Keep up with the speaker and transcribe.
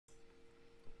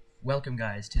Welcome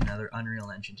guys to another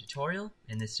Unreal Engine tutorial.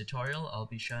 In this tutorial I'll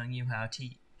be showing you how to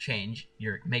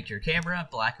make your camera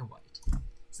black and white.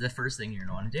 So the first thing you're going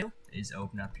to want to do is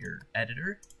open up your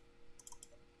editor,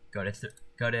 go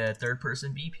to third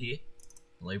person BP,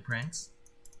 blueprints,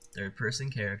 third person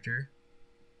character,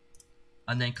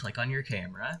 and then click on your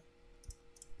camera,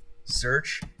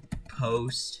 search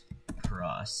post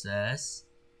process,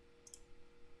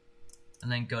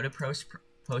 and then go to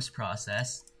post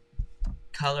process,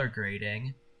 color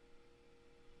grading,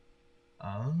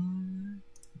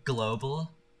 global,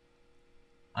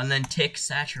 and then tick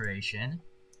saturation,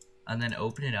 and then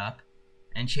open it up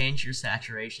and change your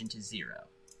saturation to 0.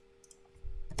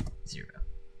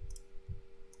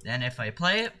 Then if I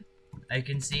play it, I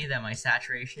can see that my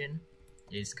saturation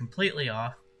is completely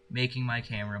off, making my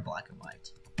camera black and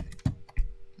white.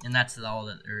 And that's all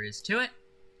that there is to it.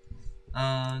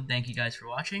 Thank you guys for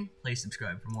watching. Please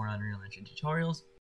subscribe for more Unreal Engine tutorials.